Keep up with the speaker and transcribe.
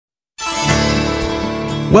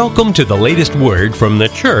Welcome to the latest word from the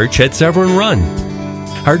church at Severn Run.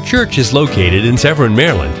 Our church is located in Severn,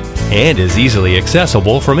 Maryland, and is easily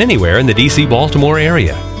accessible from anywhere in the DC-Baltimore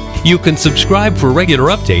area. You can subscribe for regular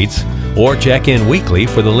updates or check in weekly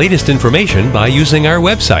for the latest information by using our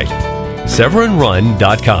website,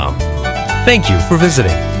 severnrun.com. Thank you for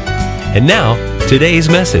visiting. And now, today's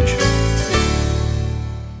message.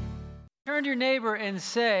 Turn to your neighbor and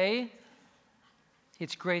say,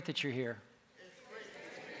 "It's great that you're here."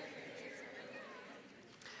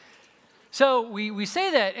 So we say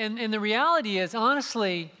that, and the reality is,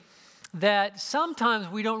 honestly, that sometimes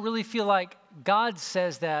we don't really feel like God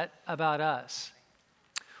says that about us.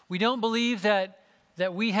 We don't believe that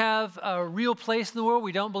we have a real place in the world.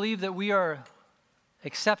 We don't believe that we are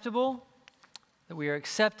acceptable, that we are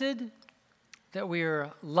accepted, that we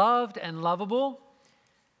are loved and lovable.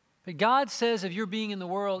 But God says of your being in the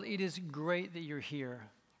world, it is great that you're here.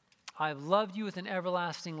 I've loved you with an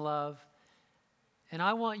everlasting love. And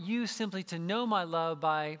I want you simply to know my love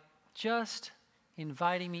by just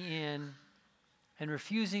inviting me in and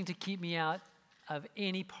refusing to keep me out of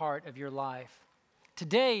any part of your life.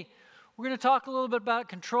 Today, we're going to talk a little bit about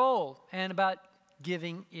control and about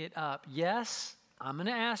giving it up. Yes, I'm going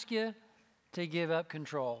to ask you to give up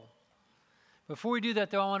control. Before we do that,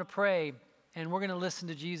 though, I want to pray, and we're going to listen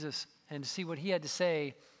to Jesus and see what he had to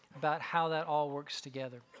say about how that all works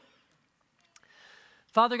together.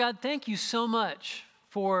 Father God, thank you so much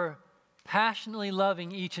for passionately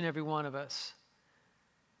loving each and every one of us.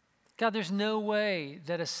 God, there's no way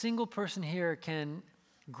that a single person here can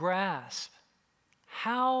grasp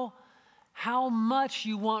how much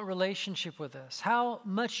you want relationship with us, how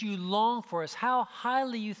much you long for us, how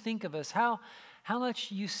highly you think of us, how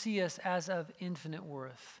much you see us as of infinite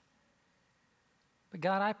worth. But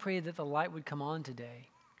God, I pray that the light would come on today.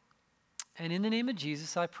 And in the name of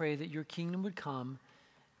Jesus, I pray that your kingdom would come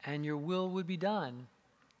and your will would be done,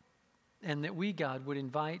 and that we, God, would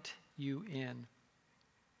invite you in.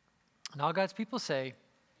 And all God's people say,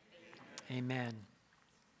 Amen.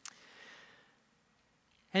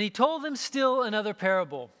 And he told them still another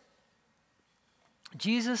parable.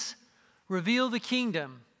 Jesus revealed the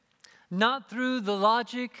kingdom, not through the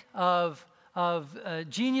logic of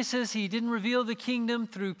geniuses. He didn't reveal the kingdom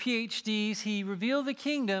through PhDs. He revealed the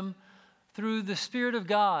kingdom through the Spirit of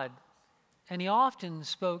God. And he often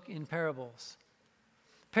spoke in parables.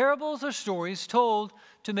 Parables are stories told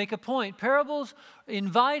to make a point. Parables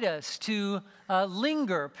invite us to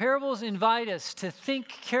linger. Parables invite us to think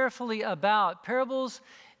carefully about. Parables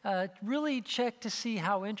really check to see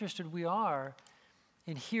how interested we are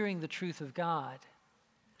in hearing the truth of God.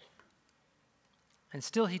 And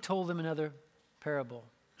still he told them another parable.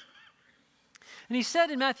 And he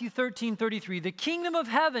said in Matthew 13:33, "The kingdom of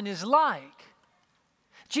heaven is like..."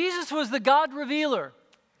 Jesus was the God revealer.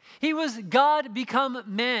 He was God become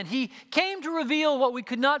man. He came to reveal what we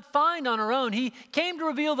could not find on our own. He came to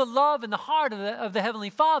reveal the love and the heart of the Heavenly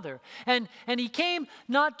Father. And he came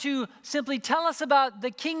not to simply tell us about the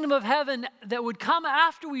kingdom of heaven that would come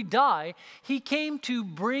after we die. He came to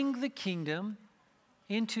bring the kingdom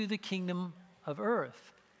into the kingdom of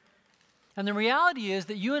earth. And the reality is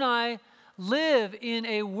that you and I live in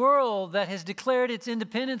a world that has declared its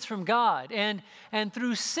independence from God and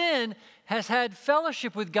through sin has had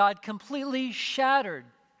fellowship with God completely shattered.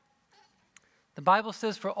 The Bible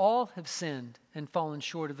says, "For all have sinned and fallen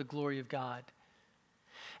short of the glory of God."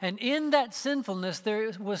 And in that sinfulness,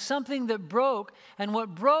 there was something that broke, and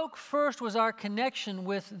what broke first was our connection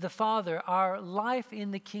with the Father, our life in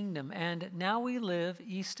the kingdom. And now we live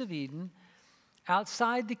east of Eden,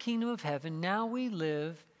 outside the kingdom of heaven. Now we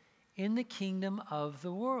live in the kingdom of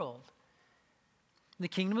the world. The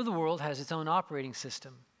kingdom of the world has its own operating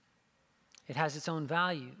system. It has its own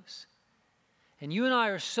values. And you and I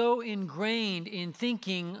are so ingrained in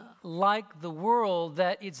thinking like the world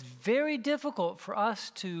that it's very difficult for us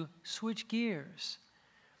to switch gears.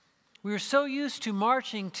 We are so used to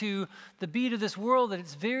marching to the beat of this world that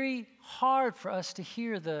it's very hard for us to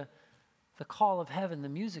hear the call of heaven, the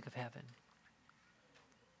music of heaven.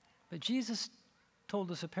 But Jesus told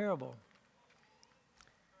us a parable.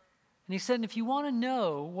 And he said, if you want to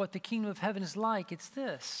know what the kingdom of heaven is like, it's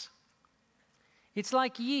this. It's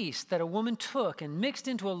like yeast that a woman took and mixed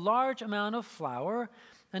into a large amount of flour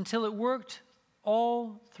until it worked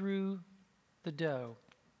all through the dough.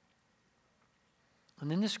 And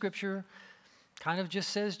then the scripture kind of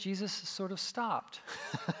just says Jesus sort of stopped.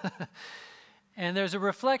 And there's a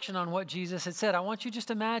reflection on what Jesus had said. I want you just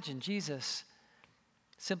to imagine Jesus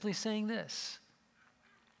simply saying this.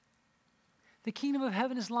 The kingdom of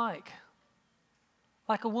heaven is like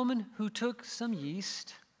a woman who took some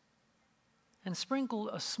yeast and sprinkled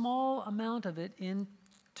a small amount of it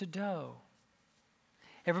into dough.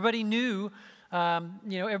 Everybody knew,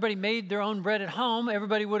 everybody made their own bread at home.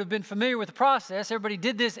 Everybody would have been familiar with the process. Everybody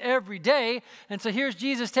did this every day. And so here's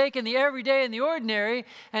Jesus taking the everyday and the ordinary,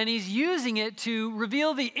 and he's using it to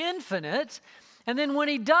reveal the infinite. And then when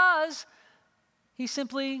he does, he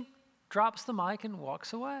simply drops the mic and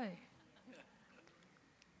walks away.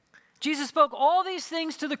 Jesus spoke all these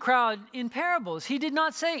things to the crowd in parables. He did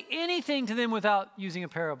not say anything to them without using a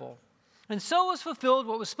parable. And so was fulfilled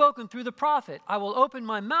what was spoken through the prophet. I will open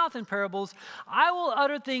my mouth in parables. I will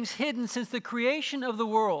utter things hidden since the creation of the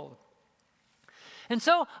world. And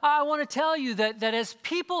so I want to tell you that as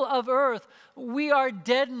people of earth, we are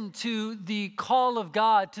deadened to the call of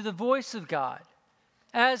God, to the voice of God.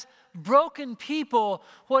 As broken people,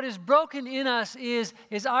 what is broken in us is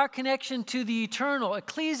our connection to the eternal.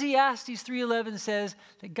 Ecclesiastes 3:11 says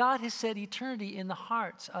that God has set eternity in the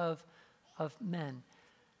hearts of men.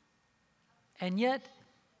 And yet,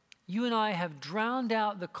 you and I have drowned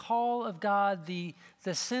out the call of God, the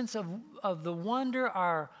sense of the wonder,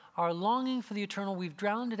 our longing for the eternal. We've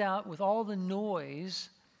drowned it out with all the noise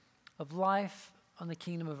of life on the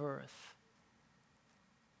kingdom of earth.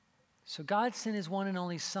 So God sent his one and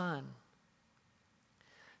only Son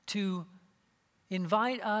to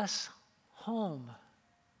invite us home,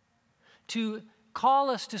 to call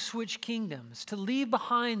us to switch kingdoms, to leave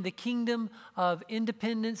behind the kingdom of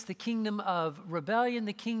independence, the kingdom of rebellion,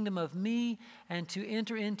 the kingdom of me, and to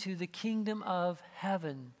enter into the kingdom of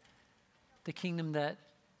heaven, the kingdom that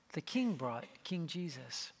the King brought, King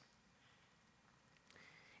Jesus.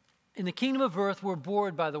 In the kingdom of earth, we're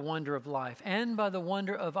bored by the wonder of life and by the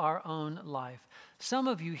wonder of our own life. Some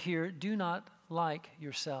of you here do not like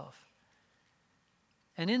yourself.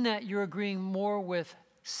 And in that, you're agreeing more with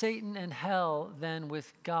Satan and hell than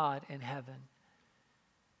with God and heaven.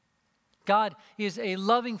 God is a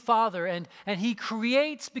loving Father, and he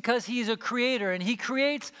creates because he is a creator, and he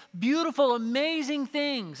creates beautiful, amazing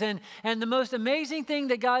things. And the most amazing thing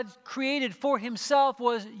that God created for himself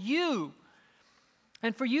was you.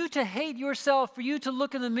 And for you to hate yourself, for you to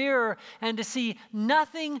look in the mirror and to see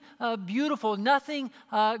nothing beautiful, nothing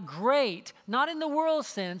great, not in the world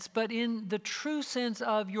sense, but in the true sense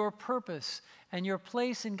of your purpose and your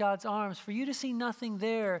place in God's arms, for you to see nothing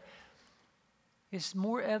there is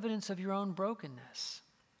more evidence of your own brokenness.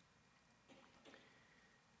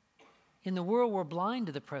 In the world, we're blind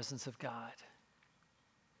to the presence of God.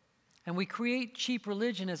 And we create cheap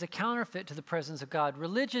religion as a counterfeit to the presence of God.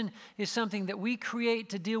 Religion is something that we create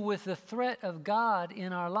to deal with the threat of God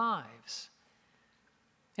in our lives.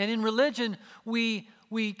 And in religion, we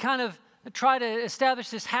kind of try to establish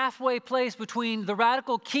this halfway place between the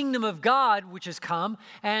radical kingdom of God, which has come,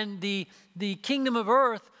 and the kingdom of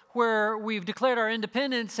earth, where we've declared our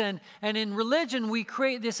independence. And in religion, we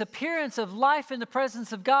create this appearance of life in the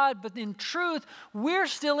presence of God, but in truth, we're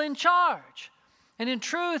still in charge. And in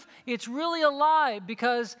truth, it's really a lie,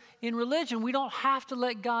 because in religion, we don't have to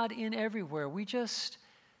let God in everywhere. We just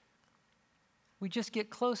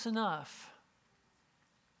get close enough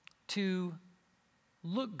to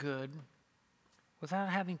look good without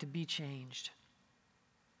having to be changed.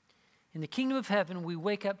 In the kingdom of heaven, we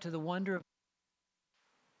wake up to the wonder of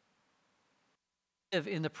live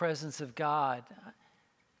in the presence of God.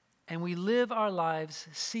 And we live our lives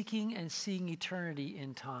seeking and seeing eternity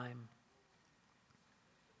in time.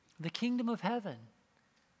 The kingdom of heaven.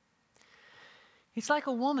 It's like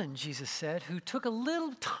a woman, Jesus said, who took a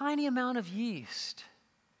little tiny amount of yeast.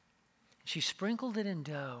 She sprinkled it in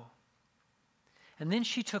dough. And then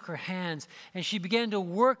she took her hands and she began to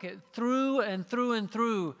work it through and through and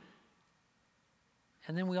through.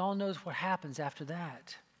 And then we all know what happens after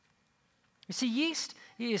that. You see, yeast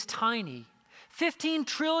is tiny. 15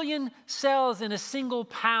 trillion cells in a single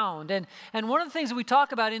pound. And one of the things that we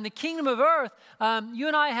talk about in the kingdom of earth, you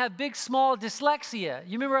and I have big, small dyslexia.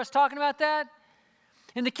 You remember us talking about that?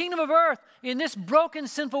 In the kingdom of earth, in this broken,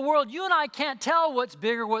 sinful world, you and I can't tell what's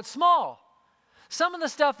big or what's small. Some of the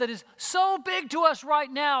stuff that is so big to us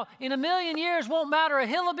right now, in a million years won't matter a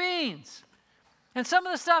hill of beans. And some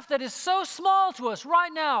of the stuff that is so small to us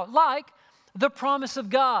right now, like the promise of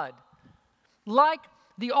God, like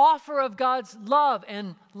the offer of God's love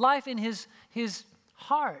and life in his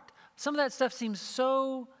heart. Some of that stuff seems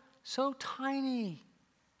so tiny.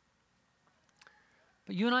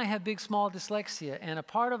 But you and I have big, small dyslexia, and a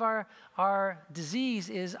part of our disease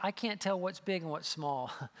is I can't tell what's big and what's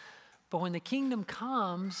small. But when the kingdom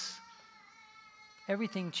comes,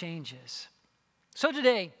 everything changes. So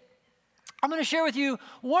today, I'm going to share with you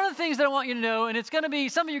one of the things that I want you to know, and it's going to be,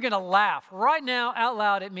 some of you are going to laugh right now out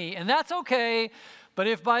loud at me, and that's okay. But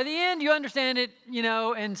if by the end you understand it,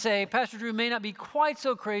 and say, Pastor Drew may not be quite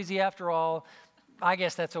so crazy after all, I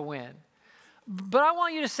guess that's a win. But I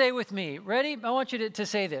want you to say with me, ready? I want you to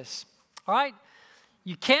say this, all right?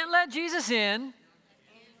 You can't let Jesus in.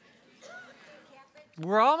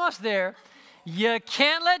 We're almost there. You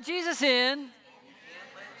can't let Jesus in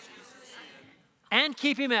and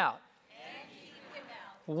keep him out.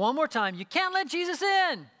 One more time. You can't let Jesus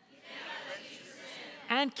in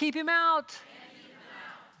and keep him out.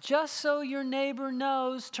 Just so your neighbor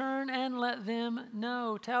knows, turn and let them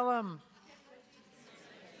know. Tell them.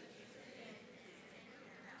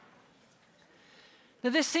 Now,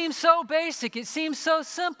 this seems so basic. It seems so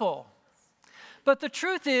simple. But the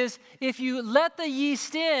truth is, if you let the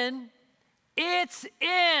yeast in, it's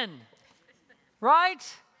in. Right?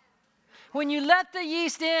 When you let the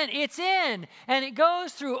yeast in, it's in. And it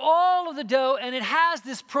goes through all of the dough, and it has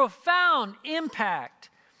this profound impact.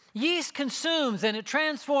 Yeast consumes and it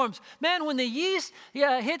transforms. Man, when the yeast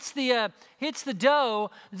hits the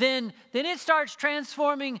dough, then it starts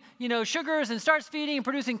transforming, sugars, and starts feeding and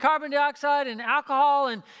producing carbon dioxide and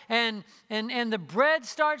alcohol, and the bread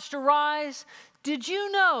starts to rise. Did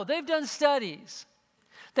you know, they've done studies,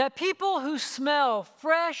 that people who smell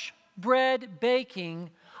fresh bread baking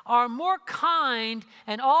are more kind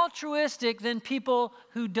and altruistic than people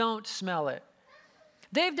who don't smell it?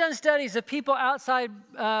 They've done studies of people outside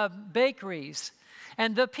bakeries,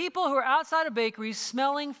 and the people who are outside of bakeries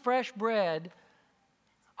smelling fresh bread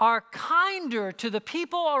are kinder to the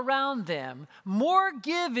people around them, more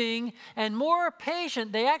giving and more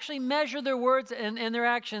patient. They actually measure their words and their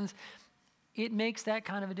actions. It makes that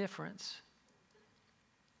kind of a difference.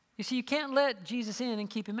 You see, you can't let Jesus in and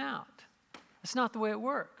keep him out. That's not the way it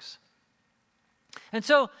works. And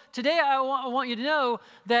so today I want you to know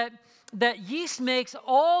that yeast makes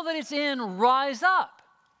all that it's in rise up.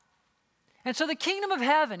 And so the kingdom of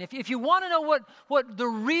heaven, if you want to know what the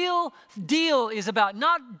real deal is about,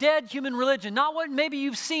 not dead human religion, not what maybe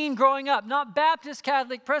you've seen growing up, not Baptist,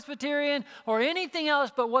 Catholic, Presbyterian, or anything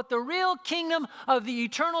else, but what the real kingdom of the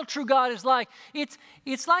eternal true God is like,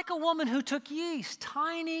 it's like a woman who took yeast,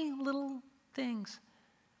 tiny little things,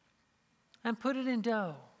 and put it in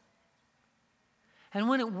dough. And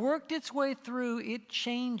when it worked its way through, it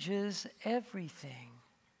changes everything.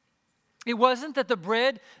 It wasn't that the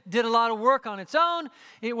bread did a lot of work on its own.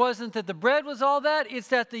 It wasn't that the bread was all that. It's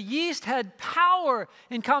that the yeast had power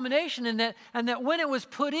in combination, and that when it was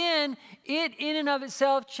put in, it in and of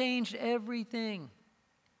itself changed everything.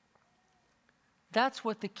 That's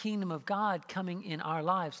what the kingdom of God coming in our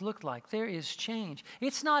lives looked like. There is change.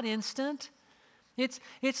 It's not instant.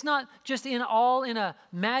 It's not just in a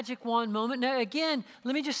magic wand moment. Now, again,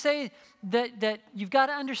 let me just say that you've got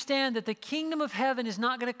to understand that the kingdom of heaven is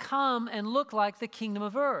not going to come and look like the kingdom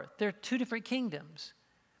of earth. They're two different kingdoms.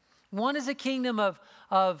 One is a kingdom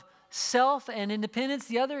of self and independence.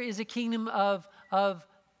 The other is a kingdom of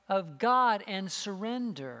God and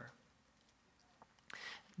surrender.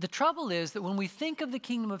 The trouble is that when we think of the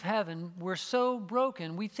kingdom of heaven, we're so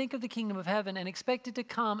broken. We think of the kingdom of heaven and expect it to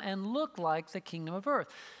come and look like the kingdom of earth.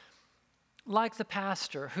 Like the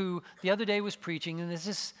pastor who the other day was preaching, and this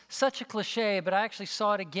is such a cliche, but I actually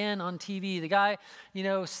saw it again on TV. The guy,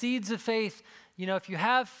 seeds of faith, if you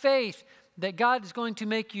have faith that God is going to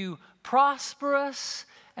make you prosperous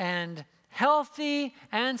and healthy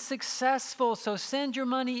and successful, so send your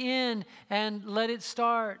money in and let it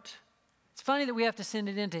start. It's funny that we have to send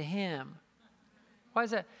it in to him. Why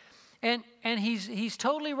is that? And he's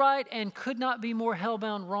totally right and could not be more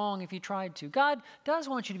hellbound wrong if he tried to. God does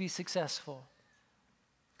want you to be successful.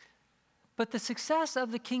 But the success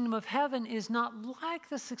of the kingdom of heaven is not like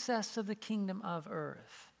the success of the kingdom of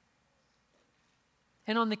earth.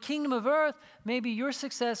 And on the kingdom of earth, maybe your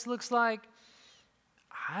success looks like,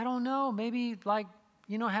 I don't know, maybe like,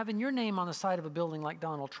 having your name on the side of a building like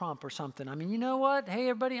Donald Trump or something. I mean, you know what? Hey,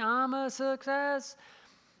 everybody, I'm a success.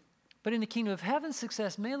 But in the kingdom of heaven,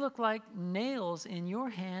 success may look like nails in your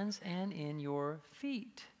hands and in your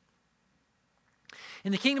feet.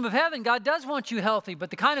 In the kingdom of heaven, God does want you healthy, but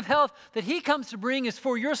the kind of health that he comes to bring is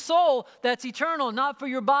for your soul that's eternal, not for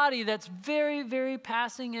your body that's very, very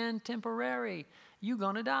passing and temporary. You're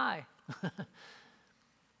going to die.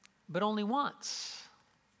 But only once.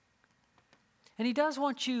 And he does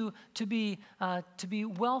want you to be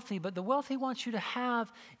wealthy, but the wealth he wants you to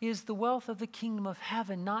have is the wealth of the kingdom of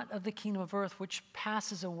heaven, not of the kingdom of earth, which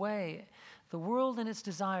passes away. The world and its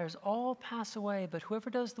desires all pass away, but whoever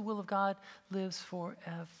does the will of God lives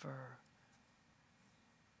forever.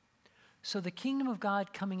 So the kingdom of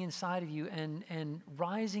God coming inside of you and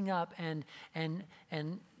rising up and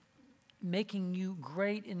making you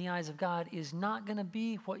great in the eyes of God is not going to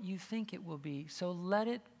be what you think it will be. So let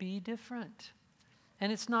it be different.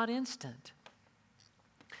 And it's not instant.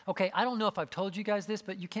 Okay, I don't know if I've told you guys this,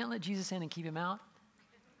 but you can't let Jesus in and keep him out.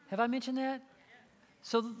 Have I mentioned that?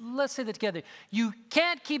 So let's say that together. You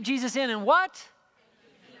can't keep Jesus in and what?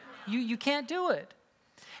 You can't do it.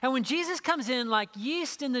 And when Jesus comes in like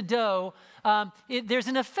yeast in the dough, there's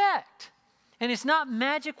an effect. And it's not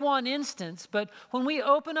magic wand instance, but when we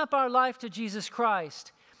open up our life to Jesus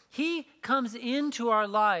Christ, he comes into our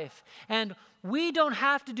life. And we don't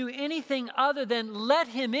have to do anything other than let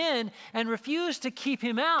him in and refuse to keep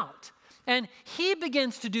him out. And he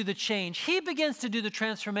begins to do the change. He begins to do the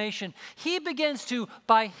transformation. He begins to,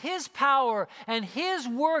 by his power and his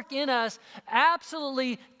work in us,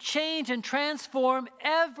 absolutely change and transform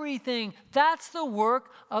everything. That's the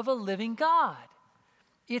work of a living God.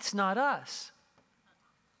 It's not us.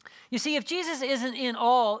 You see, if Jesus isn't in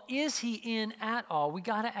all, is he in at all? We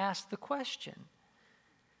got to ask the question.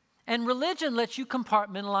 And religion lets you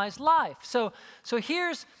compartmentalize life. So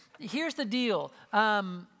here's the deal.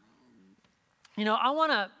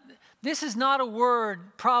 This is not a word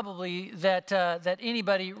probably that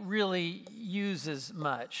anybody really uses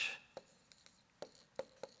much.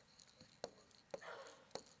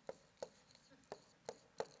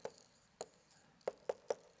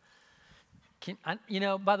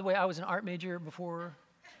 By the way, I was an art major before.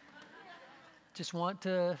 Just want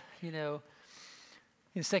to,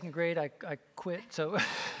 in second grade, I quit. So,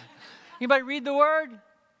 anybody read the word?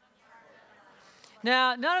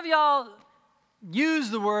 Now, none of y'all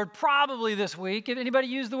use the word probably this week. If anybody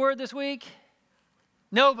use the word this week?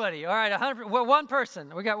 Nobody. All right, 100. Well, one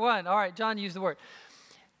person. We got one. All right, John used the word.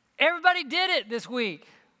 Everybody did it this week.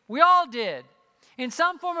 We all did. In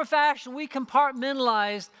some form or fashion, we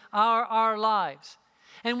compartmentalized our lives.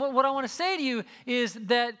 And what I want to say to you is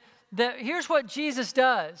that here's what Jesus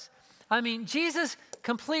does. I mean, Jesus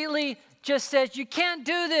completely just says, you can't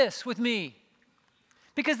do this with me.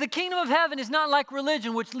 Because the kingdom of heaven is not like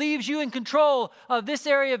religion, which leaves you in control of this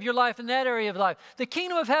area of your life and that area of life. The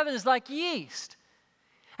kingdom of heaven is like yeast.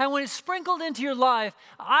 And when it's sprinkled into your life,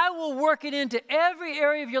 I will work it into every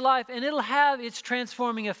area of your life, and it'll have its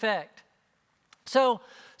transforming effect. So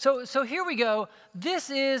here we go. This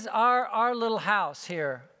is our little house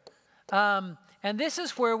here. And this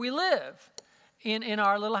is where we live, in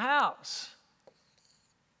our little house.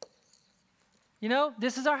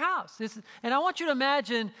 This is our house. And I want you to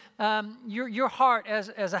imagine your heart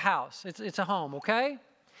as a house. It's a home, okay?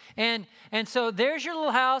 And so there's your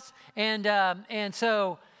little house. And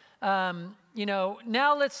so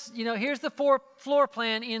now let's, here's the floor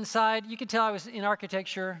plan inside. You can tell I was in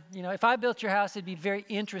architecture. If I built your house, it'd be very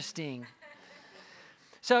interesting.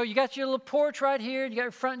 So you got your little porch right here. You got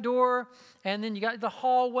your front door. And then you got the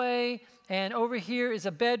hallway. And over here is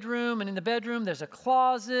a bedroom, and in the bedroom there's a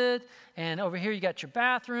closet, and over here you got your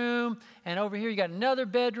bathroom, and over here you got another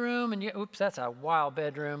bedroom, and oops, that's a wild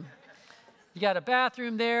bedroom. You got a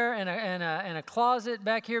bathroom there and a closet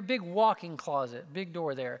back here, big walk-in closet, big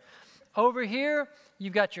door there. Over here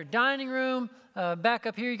you've got your dining room. Back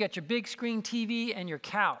up here you got your big screen TV and your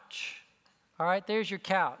couch. All right, there's your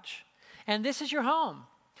couch, and this is your home.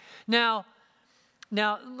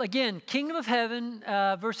 Now, again, kingdom of heaven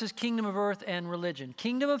versus kingdom of earth and religion.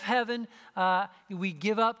 Kingdom of heaven, we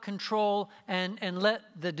give up control and let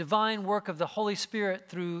the divine work of the Holy Spirit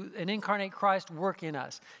through an incarnate Christ work in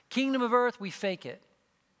us. Kingdom of earth, we fake it.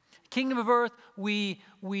 Kingdom of earth, we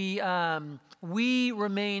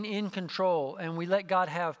remain in control and we let God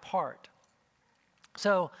have part.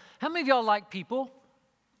 So, how many of y'all like people?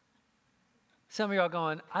 Some of y'all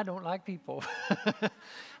going, I don't like people.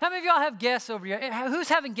 How many of y'all have guests over here? Who's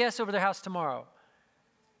having guests over their house tomorrow?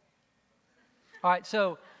 All right,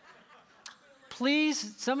 so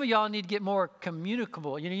please, some of y'all need to get more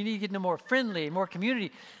communicable. You need to get more friendly, more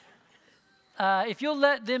community. If you'll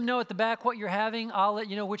let them know at the back what you're having, I'll let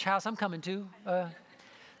you know which house I'm coming to.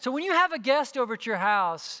 So when you have a guest over at your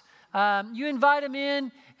house, you invite them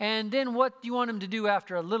in, and then what do you want them to do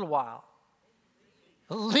after a little while?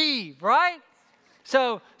 Leave, right?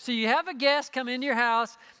 So you have a guest come into your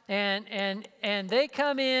house, and they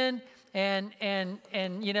come in, and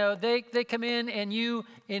they come in, and you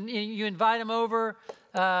invite them over,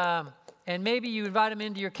 and maybe you invite them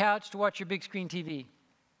into your couch to watch your big screen TV.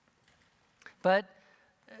 But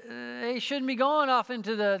they shouldn't be going off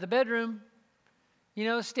into the bedroom.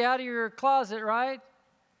 Stay out of your closet, right?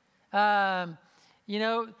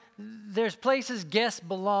 There's places guests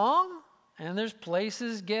belong, and there's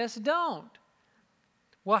places guests don't.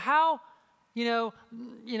 Well,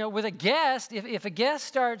 with a guest, if a guest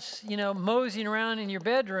starts, moseying around in your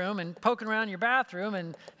bedroom and poking around in your bathroom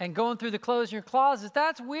and going through the clothes in your closet,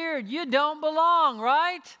 that's weird. You don't belong,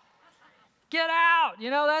 right? Get out.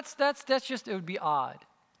 That's just, it would be odd.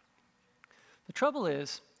 The trouble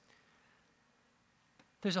is,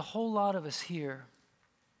 there's a whole lot of us here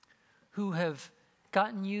who have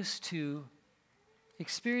gotten used to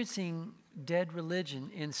experiencing dead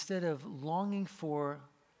religion instead of longing for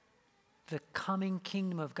the coming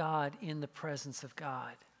kingdom of God in the presence of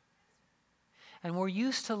God. And we're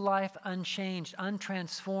used to life unchanged,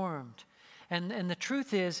 untransformed. And the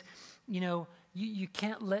truth is, you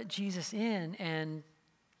can't let Jesus in. And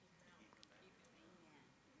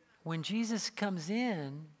when Jesus comes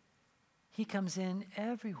in, he comes in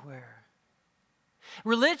everywhere.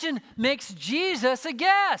 Religion makes Jesus a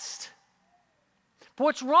guest. But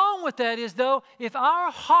what's wrong with that is, though, if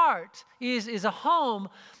our heart is a home,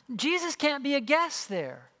 Jesus can't be a guest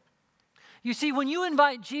there. You see, when you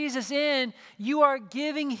invite Jesus in, you are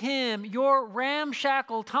giving him your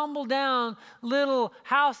ramshackle, tumble-down little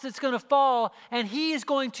house that's going to fall, and he is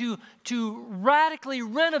going to radically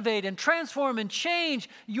renovate and transform and change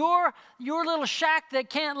your little shack that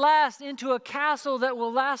can't last into a castle that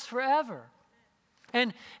will last forever.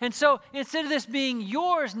 And so instead of this being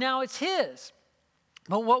yours, now it's his.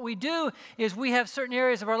 But what we do is we have certain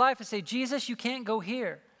areas of our life that say, Jesus, you can't go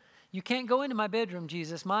here. You can't go into my bedroom,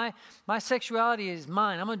 Jesus. My sexuality is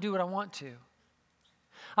mine. I'm going to do what I want to.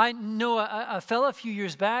 I know a fellow a few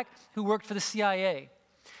years back who worked for the CIA.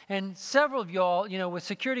 And several of y'all, with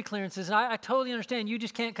security clearances, and I totally understand you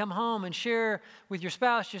just can't come home and share with your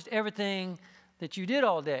spouse just everything that you did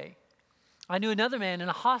all day. I knew another man in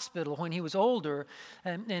a hospital when he was older,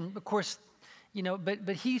 and of course,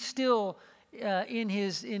 but he still... in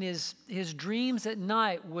his dreams at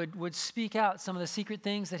night would speak out some of the secret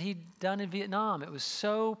things that he'd done in Vietnam. It was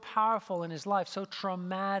so powerful in his life, so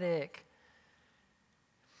traumatic.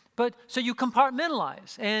 But so you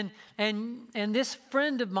compartmentalize, and this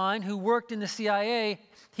friend of mine who worked in the CIA,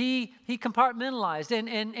 he compartmentalized,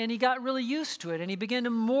 and he got really used to it, and he began to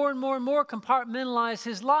more and more compartmentalize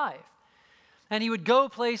his life. And he would go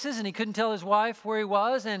places, and he couldn't tell his wife where he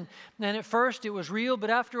was. And at first, it was real. But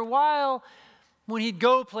after a while, when he'd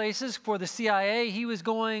go places for the CIA, he was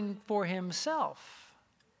going for himself.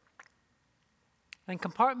 And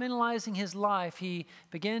compartmentalizing his life, he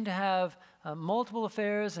began to have multiple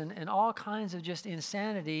affairs and all kinds of just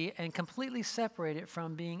insanity, and completely separate it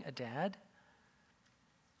from being a dad,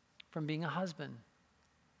 from being a husband,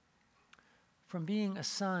 from being a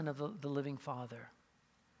son of the living Father.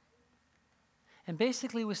 And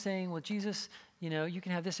basically was saying, well, Jesus, you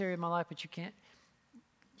can have this area of my life, but you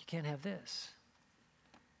can't have this.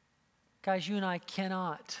 Guys, you and I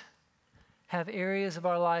cannot have areas of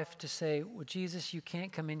our life to say, well, Jesus, you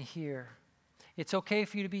can't come in here. It's okay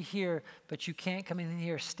for you to be here, but you can't come in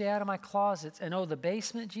here. Stay out of my closets. And the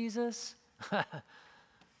basement, Jesus,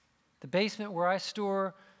 the basement where I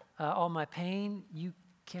store all my pain, you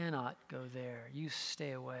cannot go there. You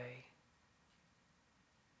stay away.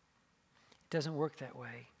 Doesn't work that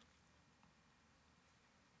way.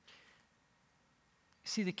 You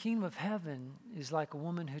see, the kingdom of heaven is like a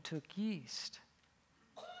woman who took yeast,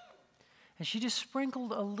 and she just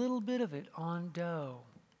sprinkled a little bit of it on dough,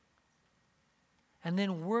 and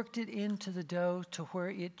then worked it into the dough to where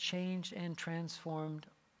it changed and transformed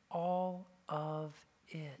all of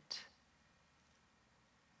it.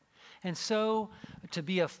 And so to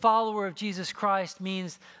be a follower of Jesus Christ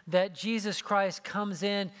means that Jesus Christ comes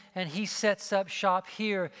in and he sets up shop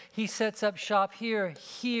here. He sets up shop here.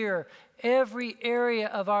 Every area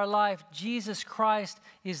of our life, Jesus Christ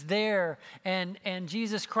is there. And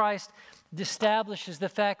Jesus Christ establishes the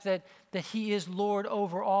fact that he is Lord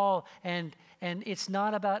over all. And it's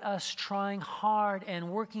not about us trying hard and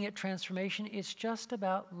working at transformation. It's just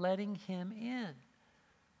about letting him in.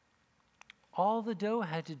 All the dough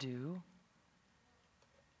had to do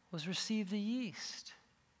was receive the yeast.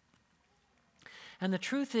 And the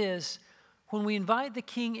truth is, when we invite the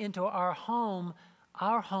King into our home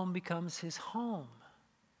becomes his home.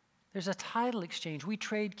 There's a title exchange. We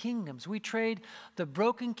trade kingdoms. We trade the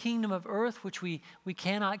broken kingdom of earth, which we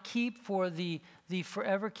cannot keep, for the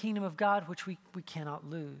forever kingdom of God, which we cannot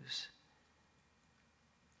lose.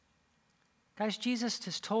 Guys, Jesus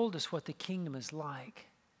has told us what the kingdom is like.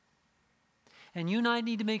 And you and I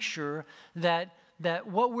need to make sure that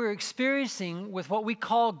what we're experiencing with what we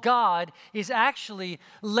call God is actually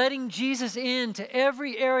letting Jesus into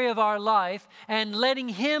every area of our life and letting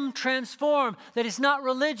Him transform. That it's not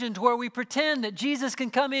religion to where we pretend that Jesus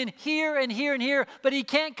can come in here and here and here, but He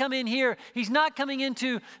can't come in here. He's not coming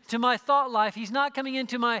into my thought life. He's not coming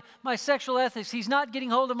into my sexual ethics. He's not getting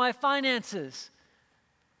hold of my finances.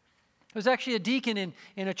 There was actually a deacon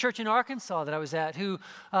in a church in Arkansas that I was at who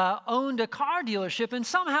owned a car dealership and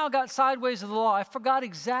somehow got sideways of the law. I forgot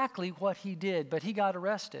exactly what he did, but he got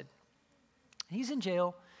arrested. He's in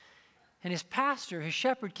jail, and his pastor, his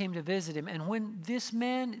shepherd, came to visit him. And when this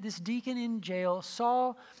deacon in jail,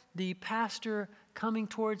 saw the pastor coming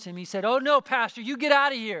towards him, he said, "Oh no, pastor, you get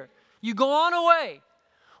out of here. You go on away.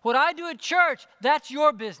 What I do at church, that's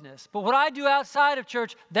your business. But what I do outside of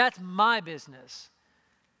church, that's my business."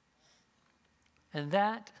 And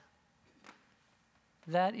that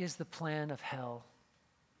is the plan of hell.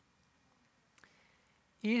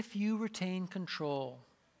 If you retain control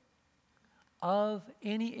of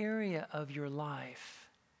any area of your life,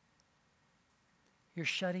 you're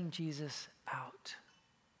shutting Jesus out.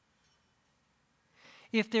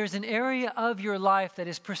 If there's an area of your life that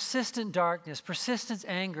is persistent darkness, persistent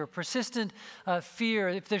anger, persistent fear,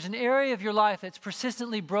 if there's an area of your life that's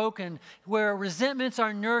persistently broken, where resentments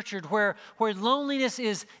are nurtured, where loneliness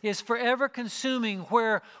is forever consuming,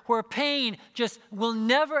 where pain just will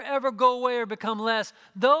never ever go away or become less,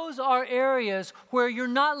 those are areas where you're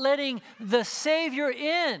not letting the Savior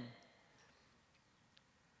in,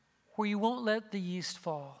 where you won't let the yeast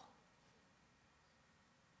fall.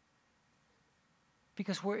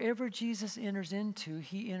 Because wherever Jesus enters into,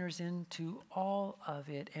 He enters into all of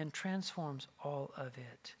it and transforms all of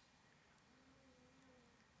it.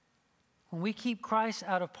 When we keep Christ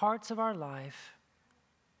out of parts of our life,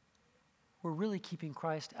 we're really keeping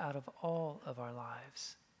Christ out of all of our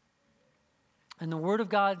lives. And the Word of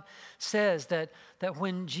God says that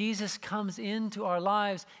when Jesus comes into our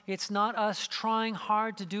lives, it's not us trying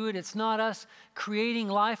hard to do it. It's not us creating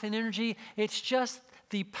life and energy. It's just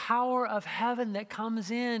the power of heaven that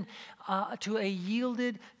comes in to a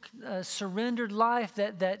yielded, surrendered life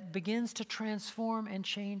that begins to transform and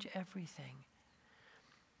change everything.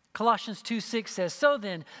 Colossians 2:6 says, "So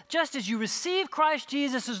then, just as you receive Christ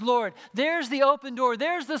Jesus as Lord," there's the open door,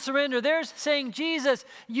 there's the surrender, there's saying, "Jesus,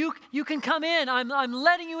 you can come in. I'm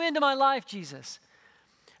letting you into my life, Jesus."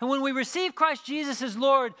 And when we receive Christ Jesus as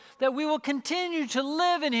Lord, that we will continue to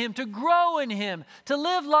live in Him, to grow in Him, to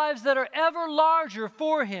live lives that are ever larger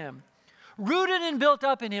for Him, rooted and built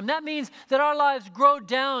up in Him. That means that our lives grow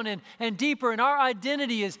down and deeper, and our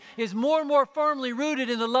identity is more and more firmly rooted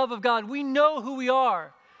in the love of God. We know who we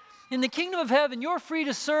are. In the kingdom of heaven, you're free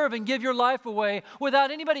to serve and give your life away without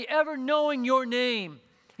anybody ever knowing your name.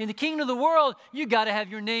 In the kingdom of the world, you got to have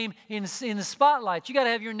your name in the spotlight. You got to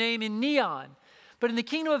have your name in neon. But in the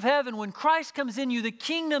kingdom of heaven, when Christ comes in you, the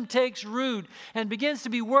kingdom takes root and begins to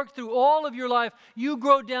be worked through all of your life. You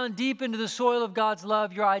grow down deep into the soil of God's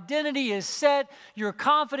love. Your identity is set. Your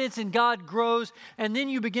confidence in God grows. And then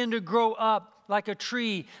you begin to grow up like a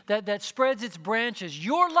tree that spreads its branches.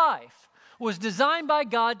 Your life was designed by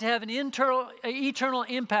God to have an eternal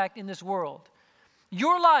impact in this world.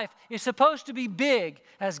 Your life is supposed to be big,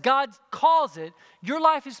 as God calls it. Your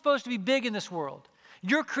life is supposed to be big in this world.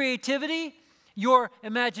 Your creativity, your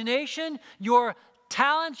imagination, your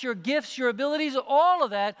talents, your gifts, your abilities, all of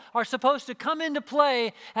that are supposed to come into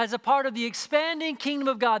play as a part of the expanding kingdom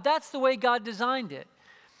of God. That's the way God designed it.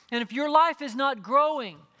 And if your life is not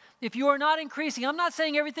growing, if you are not increasing, I'm not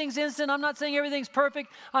saying everything's instant, I'm not saying everything's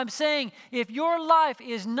perfect. I'm saying if your life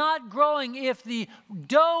is not growing, if the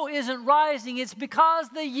dough isn't rising, it's because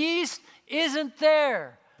the yeast isn't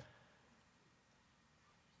there.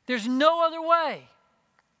 There's no other way.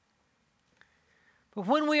 But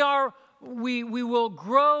when we will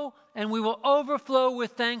grow and we will overflow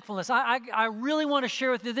with thankfulness. I really want to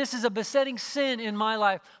share with you, this is a besetting sin in my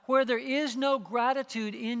life. Where there is no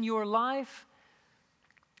gratitude in your life,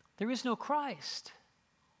 there is no Christ.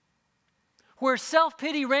 Where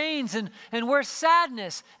self-pity reigns and where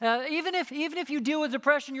sadness, even if you deal with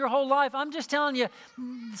depression your whole life, I'm just telling you,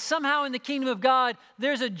 somehow in the kingdom of God,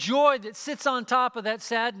 there's a joy that sits on top of that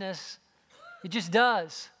sadness. It just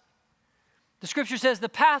does. The scripture says, the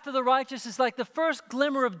path of the righteous is like the first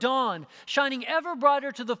glimmer of dawn, shining ever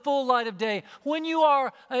brighter to the full light of day. When you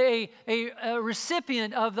are a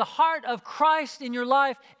recipient of the heart of Christ in your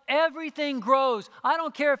life, everything grows. I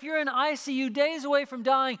don't care if you're in ICU days away from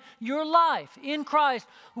dying, your life in Christ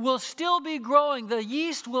will still be growing. The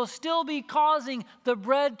yeast will still be causing the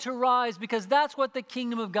bread to rise, because that's what the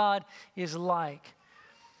kingdom of God is like.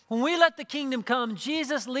 When we let the kingdom come,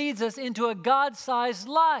 Jesus leads us into a God-sized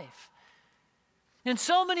life. And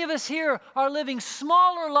so many of us here are living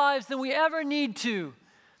smaller lives than we ever need to,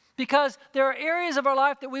 because there are areas of our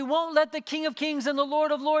life that we won't let the King of Kings and the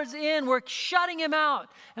Lord of Lords in. We're shutting him out.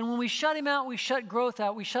 And when we shut him out, we shut growth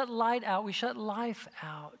out, we shut light out, we shut life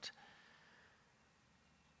out.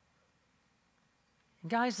 And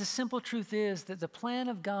guys, the simple truth is that the plan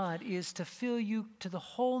of God is to fill you to the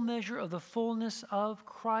whole measure of the fullness of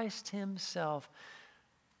Christ himself.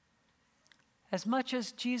 As much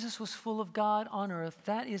as Jesus was full of God on earth,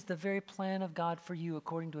 that is the very plan of God for you,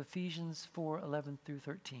 according to Ephesians 4:11 through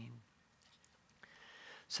 13.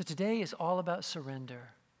 So today is all about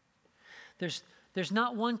surrender. There's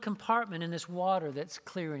not one compartment in this water that's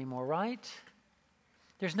clear anymore, right?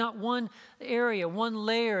 There's not one area, one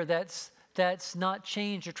layer that's not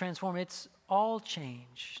changed or transformed. It's all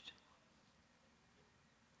changed.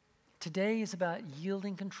 Today is about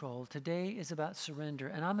yielding control. Today is about surrender.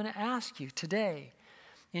 And I'm going to ask you today,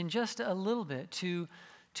 in just a little bit,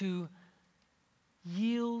 to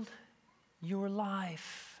yield your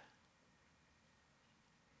life.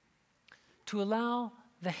 To allow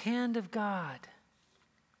the hand of God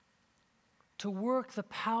to work the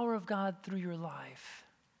power of God through your life.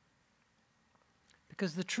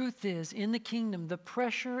 Because the truth is, in the kingdom, the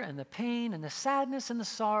pressure and the pain and the sadness and the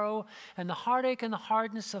sorrow and the heartache and the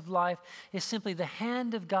hardness of life is simply the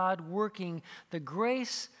hand of God working the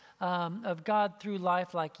grace of God through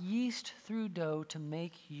life like yeast through dough to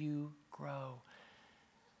make you grow.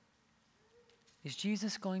 Is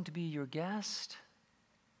Jesus going to be your guest?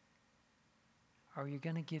 Or are you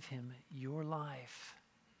going to give him your life?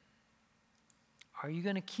 Are you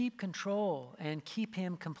going to keep control and keep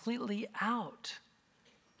him completely out?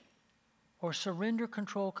 Or surrender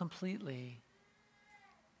control completely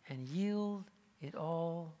and yield it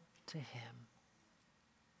all to him?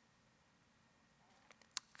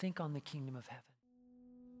 Think on the kingdom of heaven.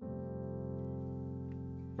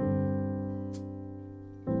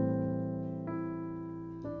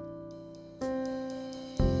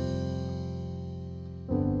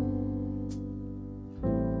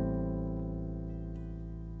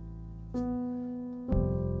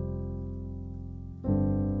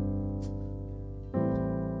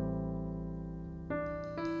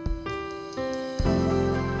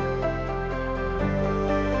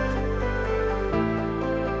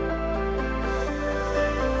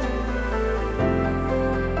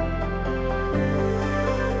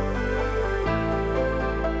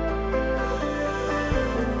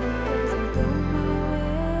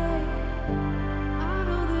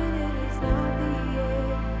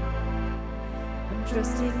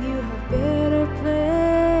 Trusting you have better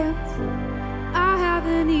plans I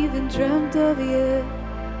haven't even dreamt of yet.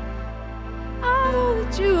 I know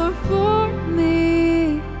that you are for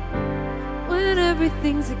me when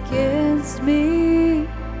everything's against me.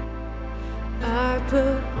 I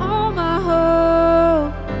put all my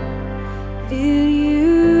hope in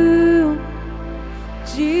you.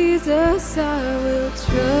 Jesus, I will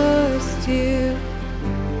trust you.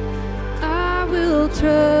 I will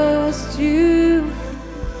trust you.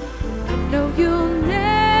 No, you'll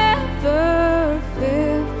never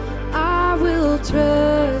fail. I will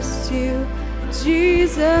trust you.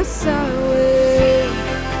 Jesus, I will.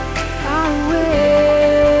 I will.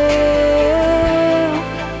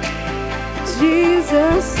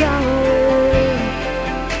 Jesus, I will.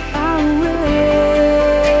 I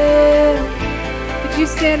will. Would you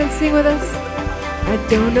stand and sing with us? I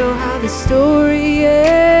don't know how the story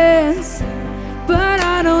ends, but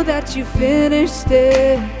I know that you finished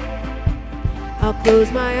it. I'll close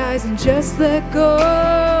my eyes and just let go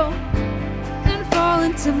and fall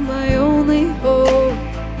into my only hope.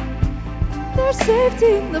 There's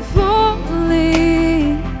safety in the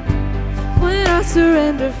falling when I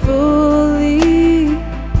surrender fully.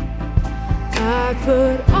 I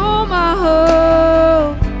put all my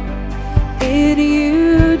hope in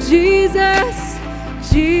you, Jesus.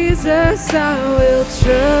 Jesus, I will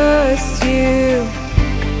trust you.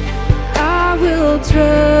 I will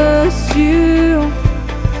trust you.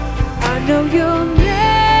 I know you'll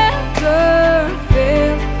never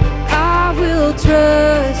fail. I will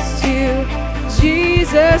trust you.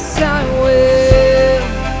 Jesus, I will.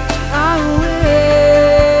 I will.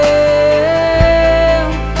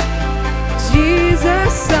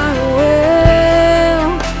 Jesus, I will.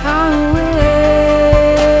 I will.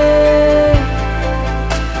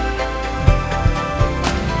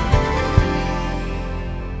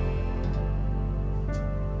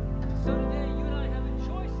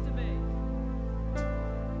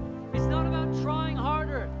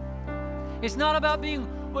 It's not about being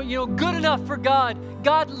good enough for God.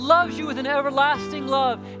 God loves you with an everlasting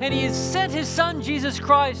love, and He has sent His Son, Jesus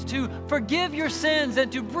Christ, to forgive your sins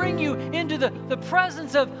and to bring you into the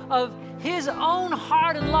presence of His own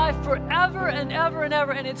heart and life forever and ever and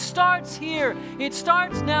ever. And it starts here. It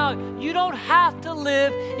starts now. You don't have to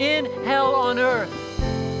live in hell on earth.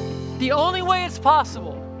 The only way it's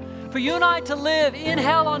possible for you and I to live in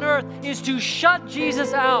hell on earth is to shut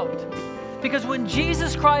Jesus out. Because when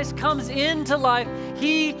Jesus Christ comes into life,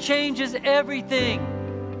 He changes everything.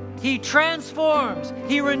 He transforms,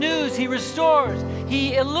 He renews, He restores,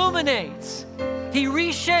 He illuminates, He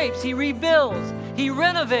reshapes, He rebuilds, He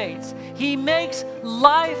renovates, He makes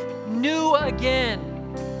life new again.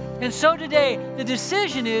 And so today, the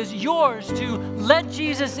decision is yours to let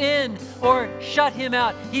Jesus in or shut Him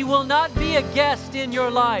out. He will not be a guest in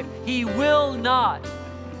your life. He will not.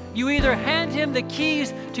 You either hand Him the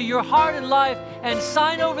keys to your heart and life and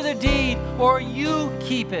sign over the deed, or you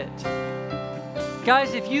keep it.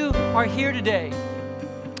 Guys, if you are here today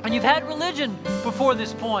and you've had religion before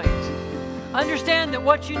this point, understand that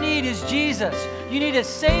what you need is Jesus. You need a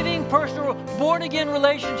saving, personal, born-again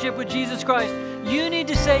relationship with Jesus Christ. You need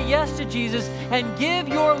to say yes to Jesus and give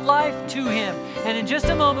your life to Him. And in just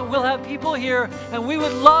a moment, we'll have people here, and we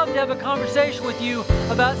would love to have a conversation with you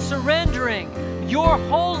about surrendering your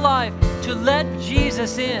whole life to let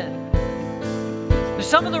Jesus in. There's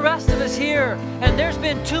some of the rest of us here, and there's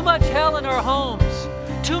been too much hell in our homes,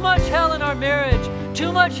 too much hell in our marriage,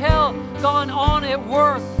 too much hell gone on at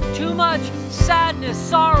work, too much sadness,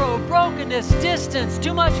 sorrow, brokenness, distance,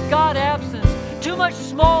 too much God absence, too much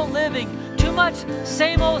small living, too much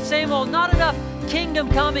same old, not enough kingdom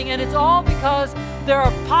coming. And it's all because there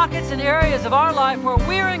are pockets and areas of our life where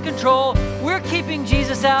we're in control, we're keeping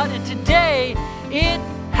Jesus out, and today it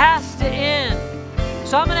has to end.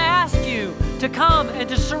 So I'm going to ask you to come and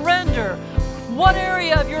to surrender what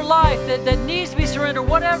area of your life that needs to be surrendered,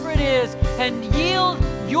 whatever it is, and yield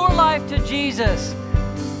your life to Jesus.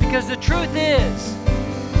 Because the truth is,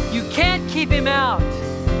 you can't keep Him out.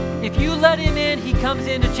 If you let Him in, He comes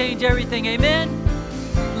in to change everything. Amen?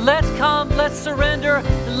 Let's come, let's surrender,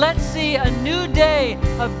 and let's see a new day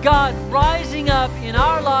of God rising up in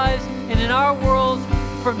our lives and in our worlds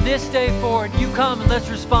from this day forward. You come and let's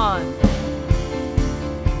respond.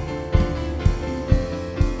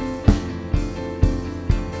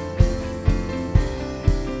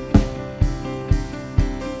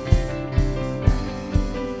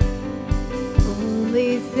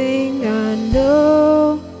 Only thing I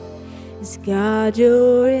know is, God,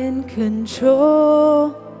 you're in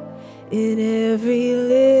control. In every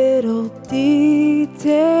little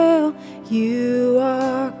detail, you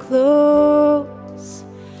are close.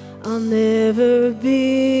 I'll never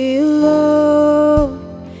be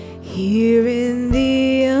alone. Here in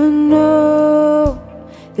the unknown,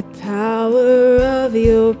 the power of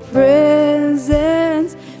your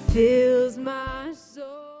presence fills my soul.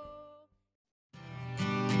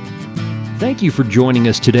 Thank you for joining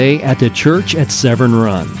us today at the Church at Severn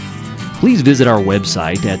Run. Please visit our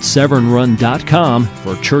website at severnrun.com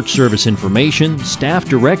for church service information, staff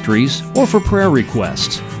directories, or for prayer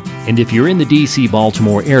requests. And if you're in the D.C.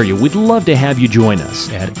 Baltimore area, we'd love to have you join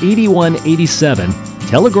us at 8187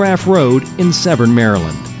 Telegraph Road in Severn,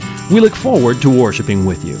 Maryland. We look forward to worshiping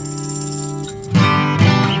with you.